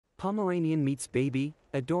Pomeranian meets baby,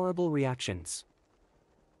 adorable reactions.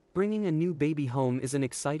 Bringing a new baby home is an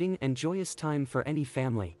exciting and joyous time for any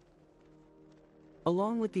family.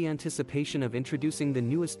 Along with the anticipation of introducing the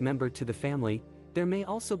newest member to the family, there may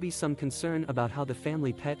also be some concern about how the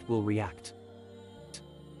family pet will react.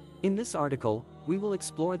 In this article, we will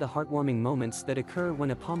explore the heartwarming moments that occur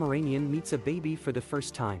when a Pomeranian meets a baby for the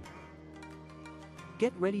first time.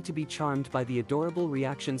 Get ready to be charmed by the adorable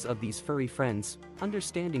reactions of these furry friends.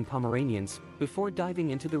 Understanding Pomeranians. Before diving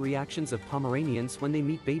into the reactions of Pomeranians when they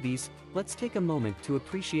meet babies, let's take a moment to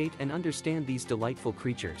appreciate and understand these delightful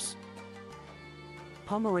creatures.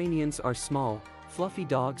 Pomeranians are small, fluffy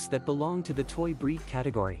dogs that belong to the toy breed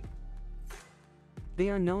category. They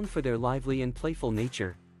are known for their lively and playful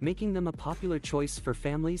nature, making them a popular choice for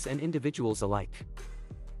families and individuals alike.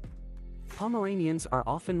 Pomeranians are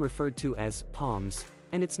often referred to as Poms,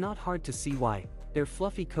 and it's not hard to see why. Their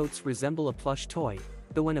fluffy coats resemble a plush toy,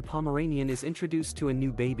 though when a Pomeranian is introduced to a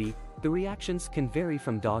new baby, the reactions can vary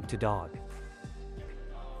from dog to dog.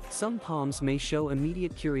 Some Poms may show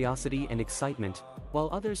immediate curiosity and excitement, while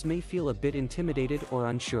others may feel a bit intimidated or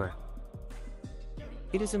unsure.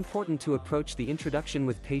 It is important to approach the introduction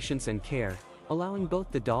with patience and care, allowing both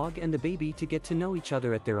the dog and the baby to get to know each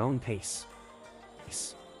other at their own pace.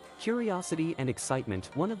 Curiosity and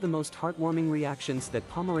excitement. One of the most heartwarming reactions that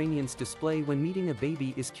Pomeranians display when meeting a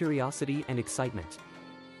baby is curiosity and excitement.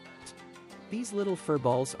 These little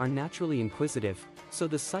furballs are naturally inquisitive, so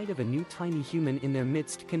the sight of a new tiny human in their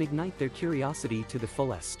midst can ignite their curiosity to the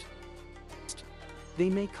fullest.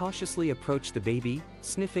 They may cautiously approach the baby,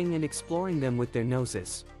 sniffing and exploring them with their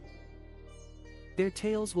noses. Their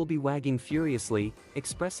tails will be wagging furiously,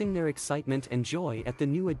 expressing their excitement and joy at the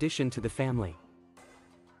new addition to the family.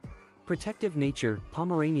 Protective nature.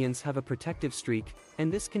 Pomeranians have a protective streak,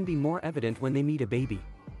 and this can be more evident when they meet a baby.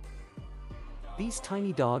 These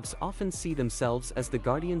tiny dogs often see themselves as the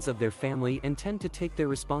guardians of their family and tend to take their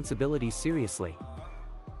responsibilities seriously.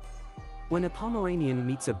 When a Pomeranian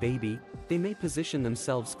meets a baby, they may position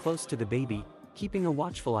themselves close to the baby, keeping a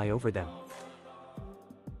watchful eye over them.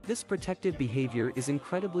 This protective behavior is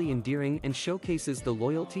incredibly endearing and showcases the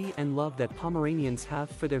loyalty and love that Pomeranians have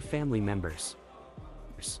for their family members.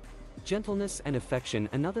 Gentleness and affection.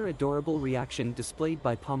 Another adorable reaction displayed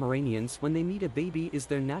by Pomeranians when they meet a baby is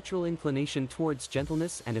their natural inclination towards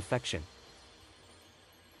gentleness and affection.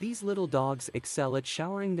 These little dogs excel at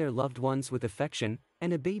showering their loved ones with affection,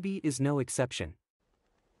 and a baby is no exception.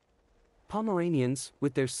 Pomeranians,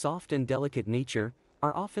 with their soft and delicate nature,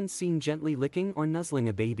 are often seen gently licking or nuzzling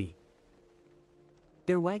a baby.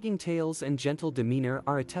 Their wagging tails and gentle demeanor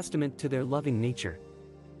are a testament to their loving nature.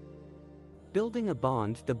 Building a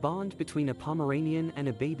bond. The bond between a Pomeranian and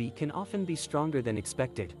a baby can often be stronger than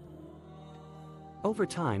expected. Over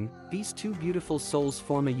time, these two beautiful souls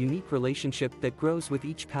form a unique relationship that grows with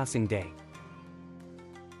each passing day.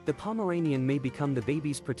 The Pomeranian may become the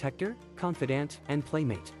baby's protector, confidant, and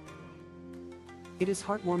playmate. It is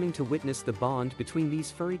heartwarming to witness the bond between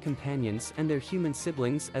these furry companions and their human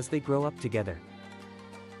siblings as they grow up together.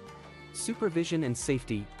 Supervision and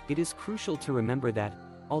safety. It is crucial to remember that,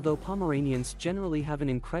 although Pomeranians generally have an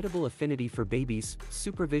incredible affinity for babies,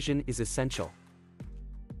 supervision is essential.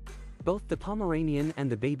 Both the Pomeranian and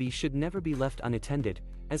the baby should never be left unattended,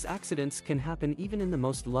 as accidents can happen even in the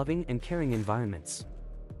most loving and caring environments.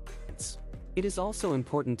 It is also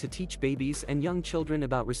important to teach babies and young children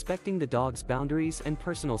about respecting the dog's boundaries and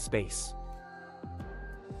personal space.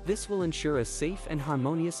 This will ensure a safe and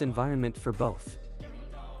harmonious environment for both.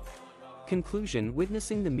 Conclusion.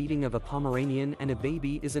 Witnessing the meeting of a Pomeranian and a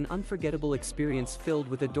baby is an unforgettable experience filled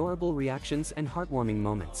with adorable reactions and heartwarming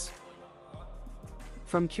moments.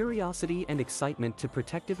 From curiosity and excitement to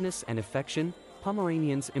protectiveness and affection,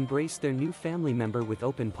 Pomeranians embrace their new family member with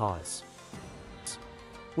open paws.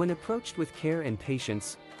 When approached with care and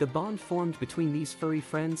patience, the bond formed between these furry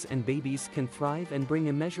friends and babies can thrive and bring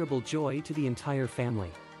immeasurable joy to the entire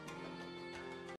family.